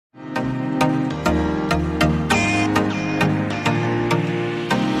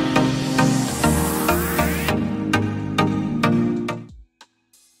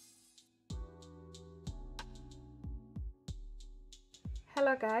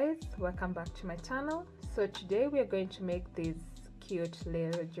guys, welcome back to my channel. So today we are going to make this cute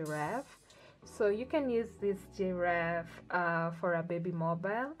little giraffe. So you can use this giraffe for a baby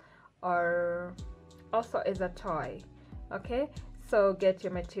mobile or also as a toy. Okay, so get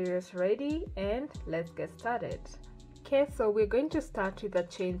your materials ready and let's get started. Okay, so we're going to start with a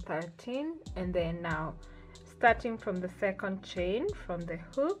chain 13, and then now starting from the second chain from the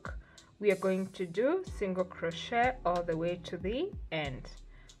hook, we are going to do single crochet all the way to the end.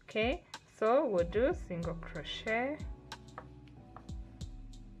 Okay, so we'll do single crochet,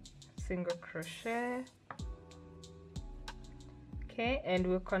 single crochet. Okay, and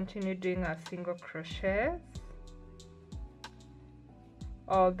we'll continue doing our single crochets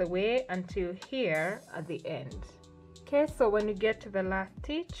all the way until here at the end. Okay, so when you get to the last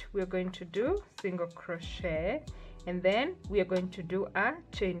stitch, we're going to do single crochet, and then we are going to do a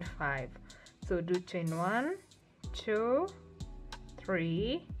chain 5. So do chain 1, 2,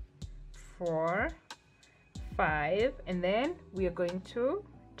 3, 4, 5, and then we are going to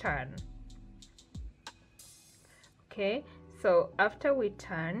turn. Okay, so after we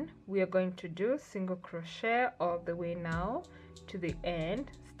turn, we are going to do single crochet all the way now to the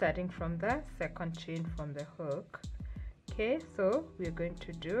end, starting from the second chain from the hook. Okay, so we are going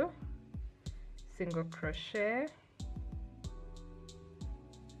to do single crochet,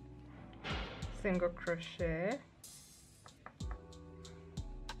 single crochet,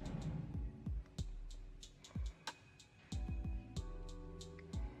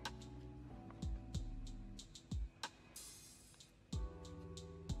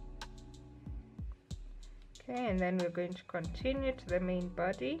 okay, and then we're going to continue to the main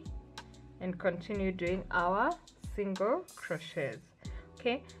body and continue doing our single crochets.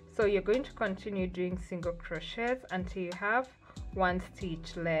 Okay, so you're going to continue doing single crochets until you have one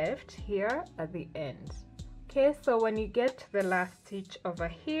stitch left here at the end. Okay, so when you get to the last stitch over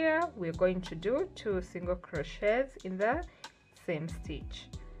here, we're going to do 2 single crochets in the same stitch.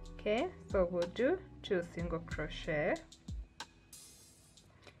 Okay, so we'll do 2 single crochet,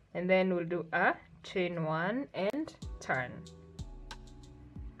 and then we'll do a chain 1 and turn.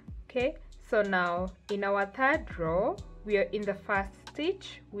 Okay, so now in our third row, we are in the first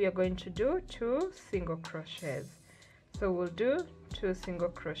stitch, we are going to do 2 single crochets. So we'll do 2 single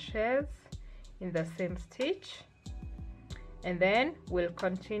crochets in the same stitch, and then we'll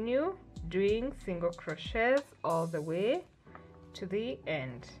continue doing single crochets all the way to the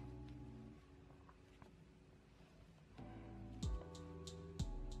end.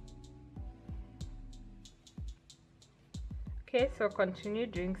 Okay, so continue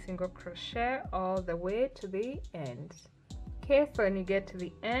doing single crochet all the way to the end. Okay, so when you get to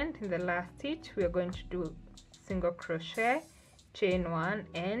the end, in the last stitch, we are going to do single crochet, chain 1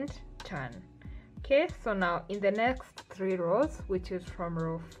 and turn. Okay, so now in the next 3 rows, which is from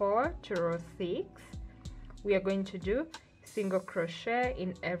row 4 to row 6, we are going to do single crochet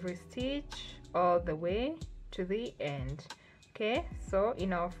in every stitch all the way to the end. Okay, so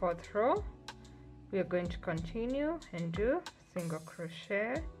in our 4th row, we are going to continue and do single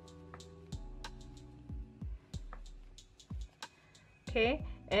crochet. Okay,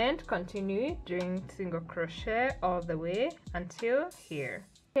 and continue doing single crochet all the way until here.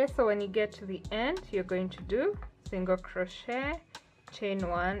 Okay, so when you get to the end, you're going to do single crochet, chain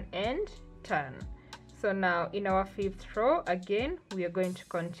 1 and turn. So now in our 5th row, again we are going to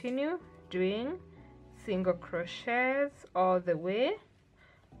continue doing single crochets all the way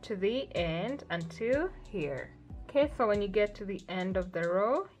to the end until here. Okay, so when you get to the end of the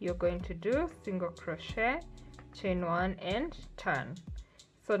row, you're going to do single crochet, chain 1 and turn.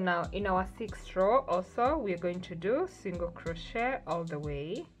 So now in our 6th row also, we're going to do single crochet all the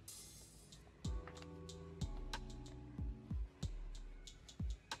way.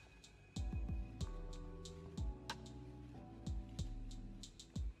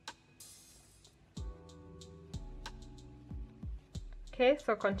 Okay,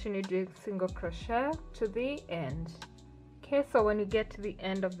 so continue doing single crochet to the end. Okay, so when you get to the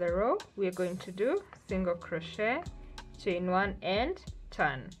end of the row, we are going to do single crochet, chain 1 and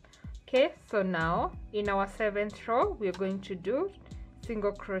turn. Okay, so now in our 7th row, we are going to do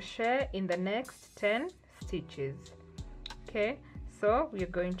single crochet in the next 10 stitches. Okay, so we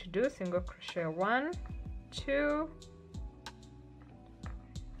are going to do single crochet 1, 2,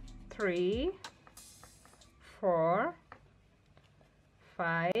 3, 4,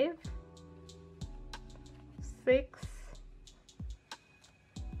 5, 6,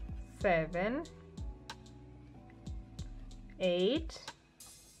 7, 8,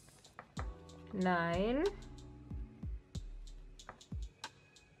 9,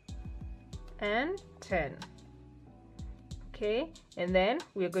 and 10. Okay, and then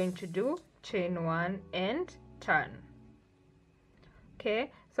we're going to do chain 1 and turn. Okay,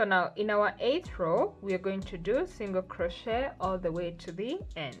 so now in our 8th row we are going to do single crochet all the way to the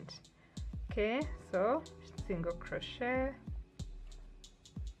end. Okay, so single crochet,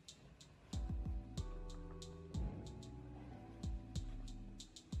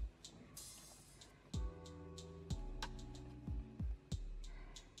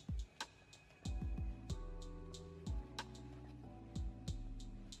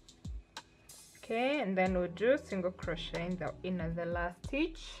 okay, and then we'll do single crochet in the last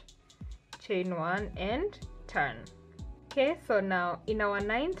stitch, chain 1 and turn. Okay, so now in our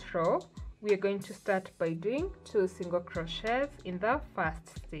 9th row we are going to start by doing 2 single crochets in the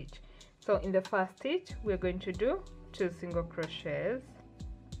first stitch. So in the first stitch we're going to do 2 single crochets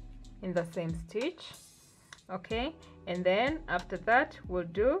in the same stitch. Okay, and then after that we'll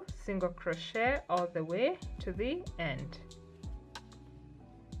do single crochet all the way to the end.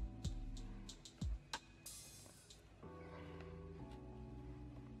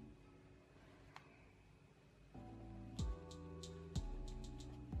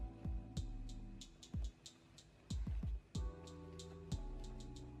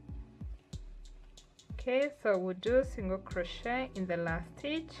 Okay, so we'll do single crochet in the last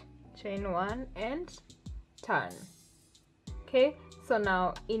stitch, chain 1 and turn. Okay, so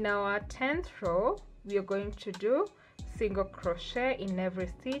now in our 10th row we are going to do single crochet in every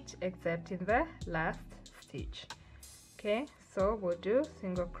stitch except in the last stitch. Okay, so we'll do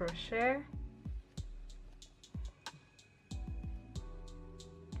single crochet,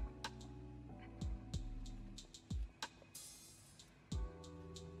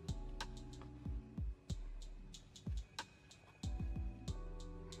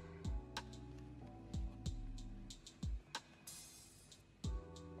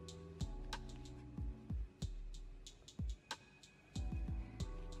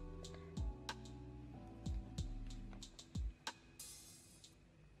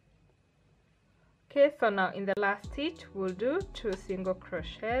 okay, so now in the last stitch we'll do 2 single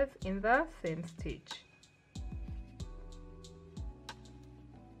crochets in the same stitch.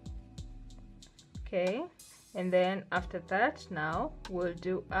 Okay, and then after that now we'll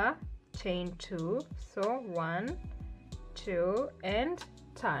do a chain 2, so 1, 2 and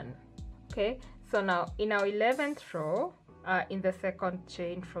turn. Okay, so now in our 11th row, in the second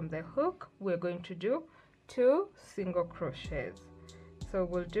chain from the hook, we're going to do 2 single crochets. So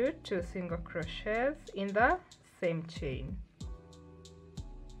we'll do 2 single crochets in the same chain.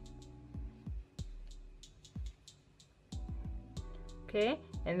 Okay,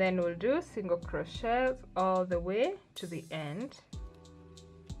 and then we'll do single crochets all the way to the end.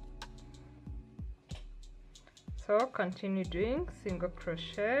 So continue doing single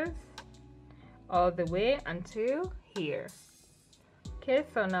crochets all the way until here. Okay,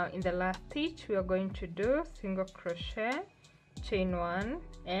 so now in the last stitch we are going to do single crochet, chain 1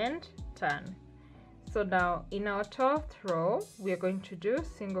 and turn. So now in our 12th row we are going to do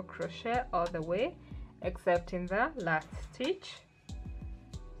single crochet all the way except in the last stitch.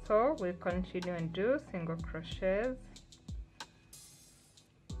 So we'll continue and do single crochets.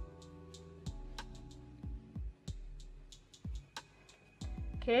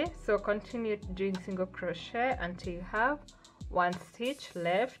 Okay, so continue doing single crochet until you have 1 stitch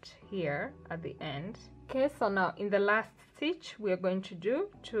left here at the end. Okay, so now in the last stitch we are going to do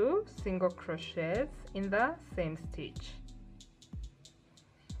 2 single crochets in the same stitch.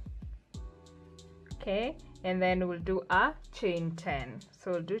 Okay, and then we'll do a chain 10.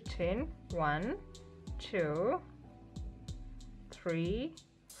 So we'll do chain 1, 2, 3,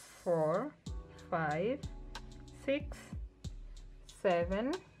 4, 5, 6,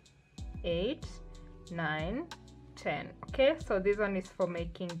 7, 8, 9, 10. Okay, so this one is for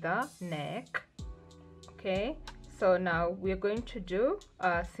making the neck. Okay, so now we're going to do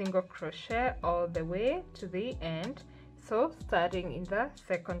a single crochet all the way to the end. So starting in the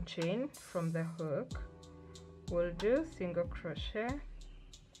second chain from the hook, we'll do single crochet,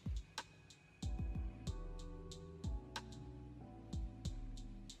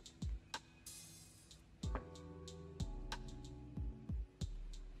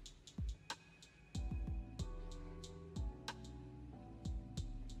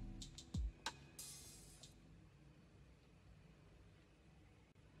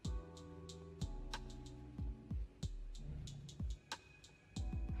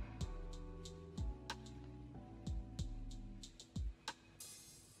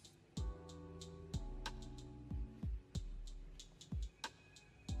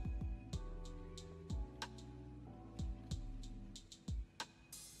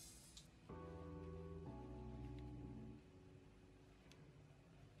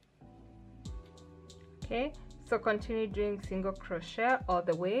 Okay, so continue doing single crochet all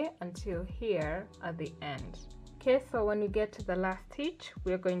the way until here at the end. Okay, so when you get to the last stitch,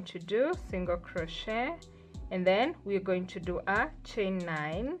 we're going to do single crochet, and then we're going to do a chain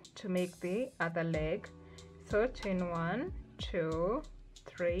 9 to make the other leg. So chain 1, 2,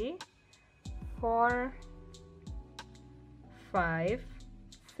 3, 4, 5,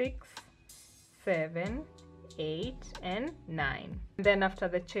 6, 7, 8 and 9. And then after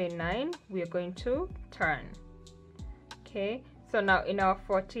the chain 9, we are going to turn. Okay, so now in our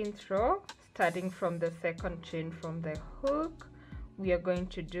 14th row, starting from the second chain from the hook, we are going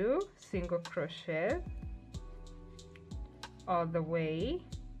to do single crochet all the way.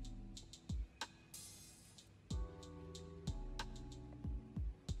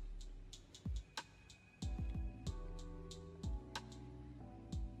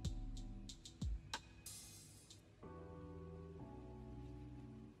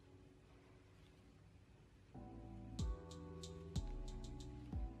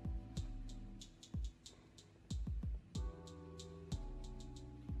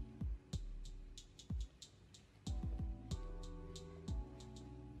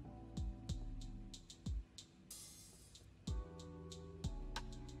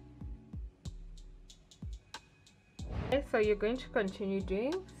 Okay, so you're going to continue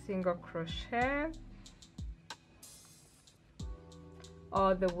doing single crochet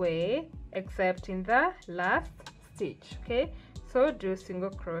all the way except in the last stitch. Okay, so do single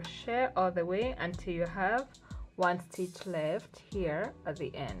crochet all the way until you have one stitch left here at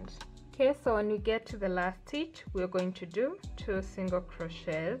the end. Okay, so when you get to the last stitch, we're going to do 2 single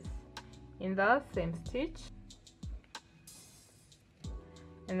crochets in the same stitch,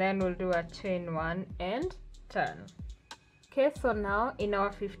 and then we'll do a chain 1 and turn. Okay, so now in our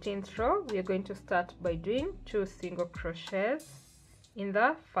 15th row, we are going to start by doing 2 single crochets in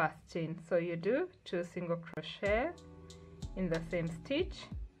the first chain. So you do 2 single crochet in the same stitch.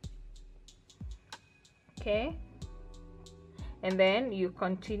 Okay, and then you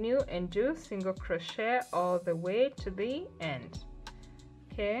continue and do single crochet all the way to the end.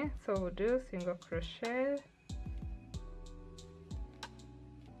 Okay, so we'll do single crochet,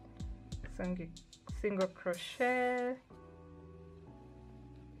 single crochet,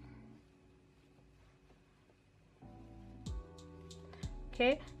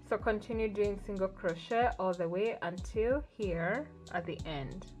 okay, so continue doing single crochet all the way until here at the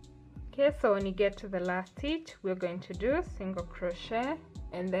end. Okay, so when you get to the last stitch, we're going to do single crochet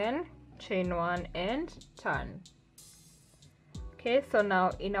and then chain 1 and turn. Okay, so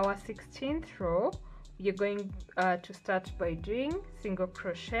now in our 16th row, you're going to start by doing single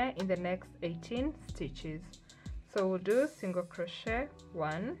crochet in the next 18 stitches. So we'll do single crochet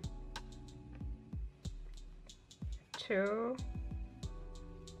 1, 2,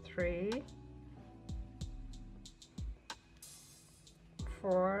 3,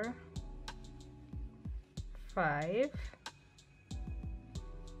 4, 5,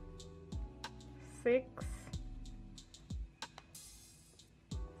 6,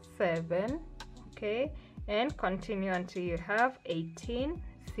 7, okay, and continue until you have 18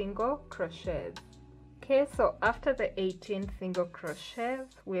 single crochets. Okay, so after the 18 single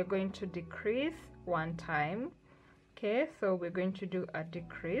crochets, we're going to decrease 1 time. Okay, so we're going to do a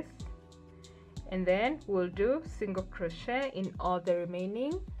decrease, and then we'll do single crochet in all the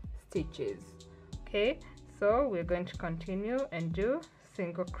remaining stitches. Okay, so we're going to continue and do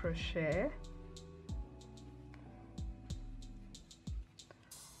single crochet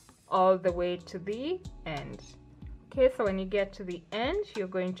all the way to the end. Okay, so when you get to the end, you're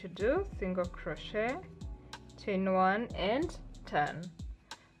going to do single crochet, chain 1 and turn.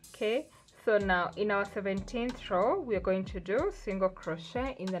 Okay, so now in our 17th row, we're going to do single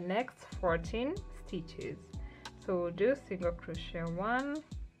crochet in the next 14 stitches. So we'll do single crochet 1,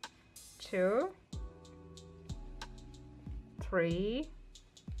 2, 3,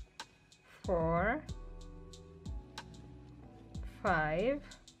 4, 5,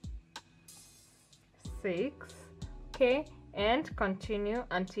 6, okay, and continue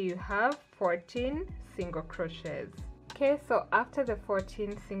until you have 14 single crochets. Okay, so after the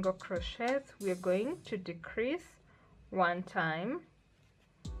 14 single crochets, we're going to decrease 1 time,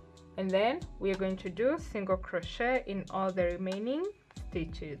 and then we're going to do single crochet in all the remaining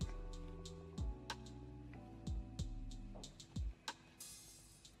stitches.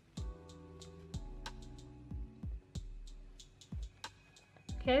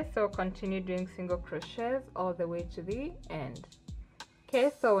 Okay, so continue doing single crochets all the way to the end. Okay,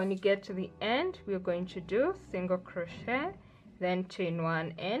 so when you get to the end, we're going to do single crochet, then chain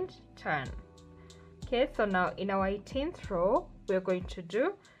 1 and turn. Okay, so now in our 18th row, we're going to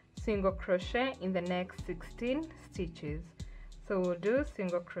do single crochet in the next 16 stitches. So we'll do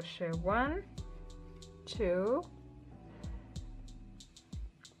single crochet 1, 2,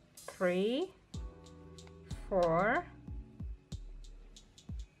 3, 4,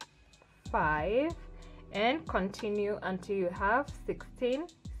 5, and continue until you have 16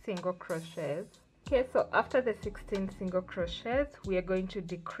 single crochets. Okay, so after the 16 single crochets, we are going to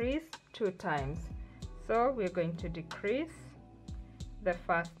decrease 2 times. So we're going to decrease the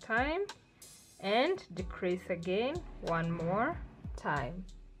first time and decrease again 1 more time.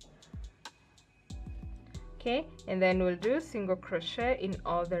 Okay, and then we'll do single crochet in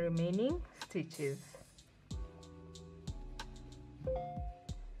all the remaining stitches.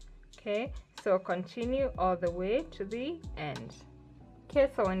 Okay, so continue all the way to the end. Okay,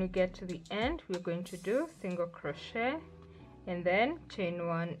 so when we get to the end, we're going to do single crochet and then chain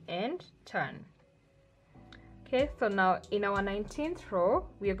 1 and turn. Okay, so now in our 19th row,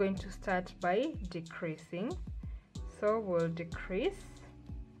 we are going to start by decreasing. So we'll decrease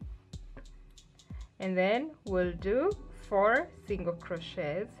and then we'll do 4 single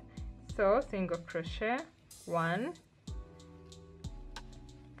crochets. So single crochet 1,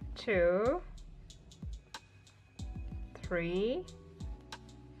 2, 3,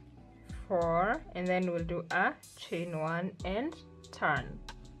 4, and then we'll do a chain 1 and turn.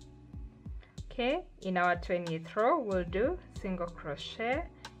 Okay, in our 20th row, we'll do single crochet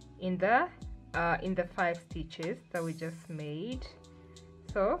in the 5 stitches that we just made.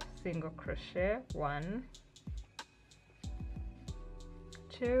 So single crochet 1,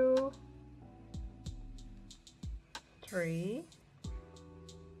 2, 3,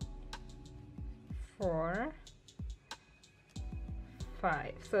 4,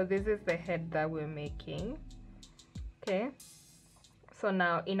 5. So this is the head that we're making. Okay, so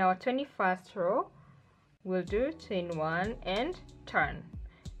now in our 21st row, we'll do chain 1 and turn.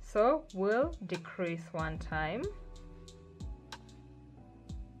 So we'll decrease 1 time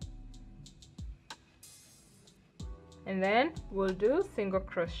and then we'll do single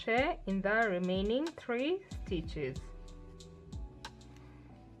crochet in the remaining 3 stitches.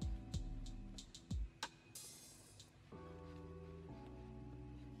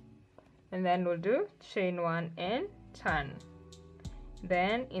 And then we'll do chain 1 and turn.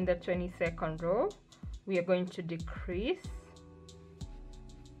 Then in the 22nd row, we are going to decrease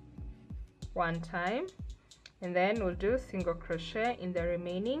 1 time and then we'll do single crochet in the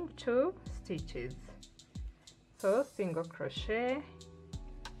remaining 2 stitches. So single crochet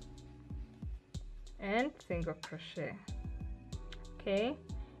and single crochet. Okay,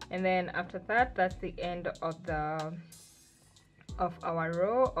 and then after that, that's the end of our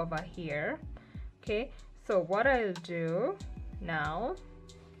row over here. Okay, so what I'll do now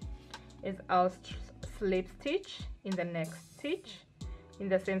is I'll slip stitch in the next stitch in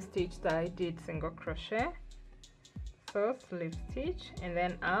the same stitch that I did single crochet. So slip stitch and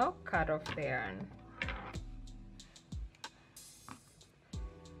then I'll cut off the yarn.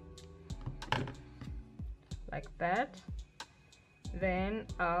 Like that. Then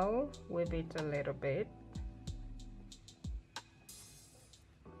I'll weave it a little bit.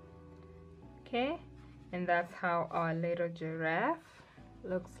 Okay, and that's how our little giraffe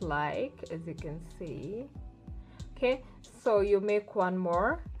looks like, as you can see. Okay, so you make one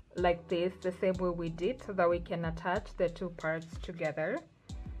more like this, the same way we did, so that we can attach the 2 parts together.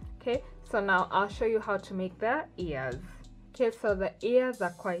 Okay, so now I'll show you how to make the ears. Okay, so the ears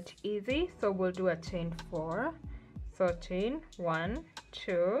are quite easy, so we'll do a chain 4. So chain 1,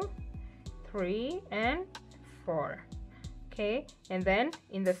 2, 3 and 4. Okay, and then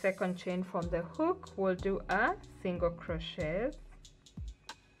in the second chain from the hook, we'll do a single crochet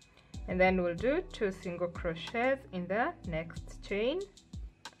and then we'll do 2 single crochets in the next chain.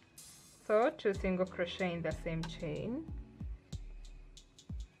 So 2 single crochet in the same chain,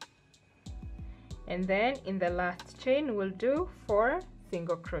 and then in the last chain we'll do 4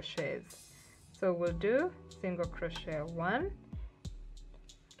 single crochets. So we'll do single crochet 1.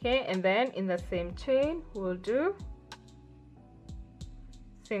 Okay, and then in the same chain we'll do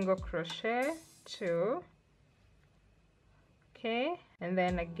single crochet 2. Okay, and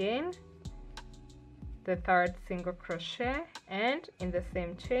then again the 3rd single crochet, and in the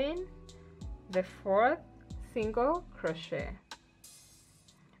same chain the 4th single crochet.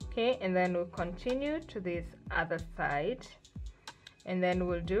 Okay, and then we'll continue to this other side and then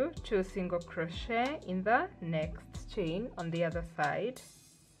we'll do 2 single crochet in the next chain on the other side.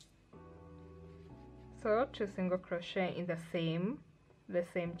 So 2 single crochet in the same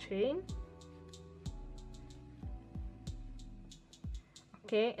chain.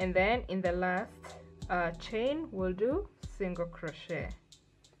 Okay, and then in the last chain we'll do single crochet.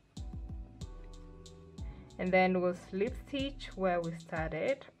 and then we'll slip stitch where we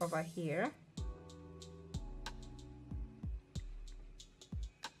started over here.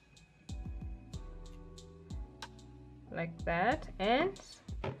 Like that, and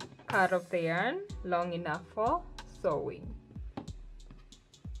cut off the yarn long enough for sewing.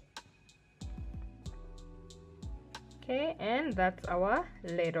 Okay, and that's our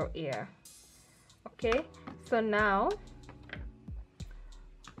little ear. Okay, so now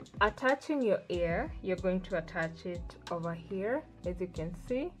attaching your ear, you're going to attach it over here, as you can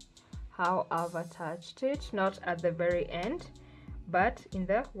see how I've attached it, not at the very end, but in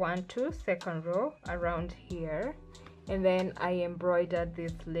the 1-2 second row around here. And then I embroidered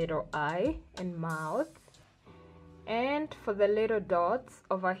this little eye and mouth, and for the little dots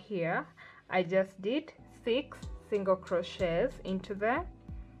over here I just did 6 single crochets into the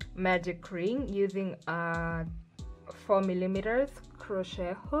magic ring using a 4mm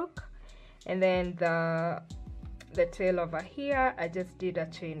crochet hook, and then the tail over here I just did a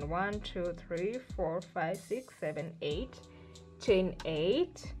chain 1 2 3 4 5 6 7 8, chain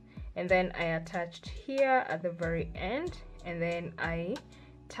 8, and then I attached here at the very end, and then I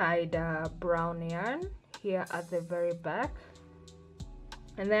tied a brown yarn here at the very back,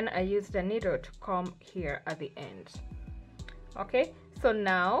 and then I used a needle to comb here at the end. Okay, so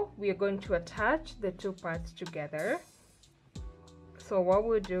now we are going to attach the two parts together. So what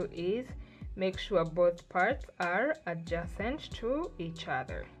we'll do is make sure both parts are adjacent to each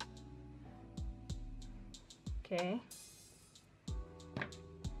other. Okay.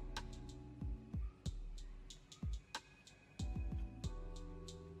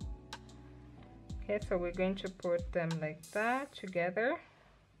 Okay, so we're going to put them like that together.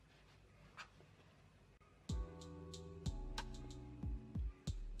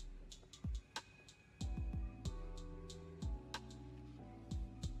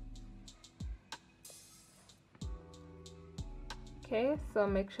 Okay, so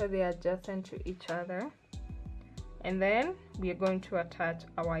make sure they are adjacent to each other, and then we are going to attach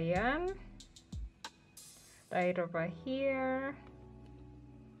our yarn right over here.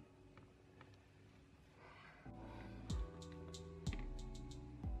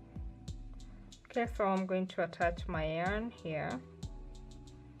 Okay, so I'm going to attach my yarn here,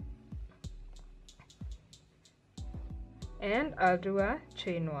 and I'll do a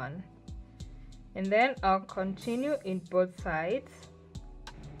chain 1, and then I'll continue in both sides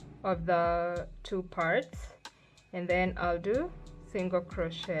of the two parts, and then I'll do single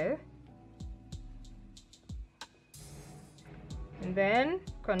crochet, and then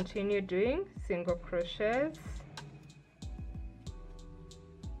continue doing single crochets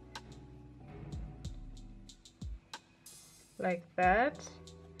like that.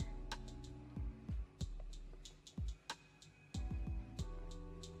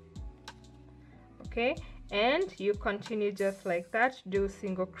 Okay, and you continue just like that, do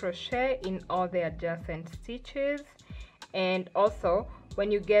single crochet in all the adjacent stitches. And also when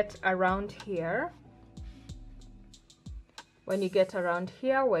you get around here, where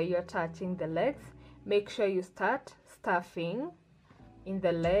you're attaching the legs, make sure you start stuffing in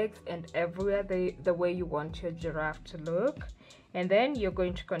the legs and everywhere the way you want your giraffe to look, and then you're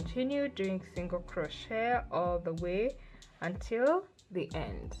going to continue doing single crochet all the way until the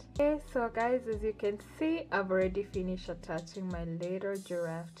end. Okay, so guys, as you can see, I've already finished attaching my little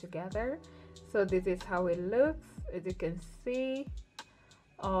giraffe together. So this is how it looks. As you can see,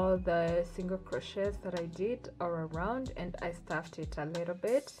 all the single crochets that I did all around, and I stuffed it a little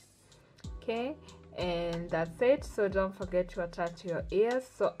bit. Okay, and that's it. So don't forget to attach your ears.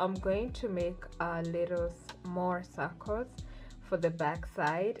 So I'm going to make a little more circles for the back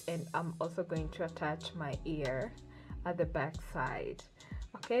side, and I'm also going to attach my ear at the back side.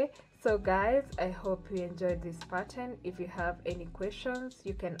 Okay, so guys, I hope you enjoyed this pattern. If you have any questions,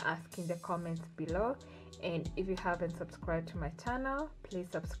 you can ask in the comments below, and if you haven't subscribed to my channel, please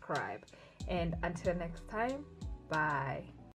subscribe. And until next time, bye.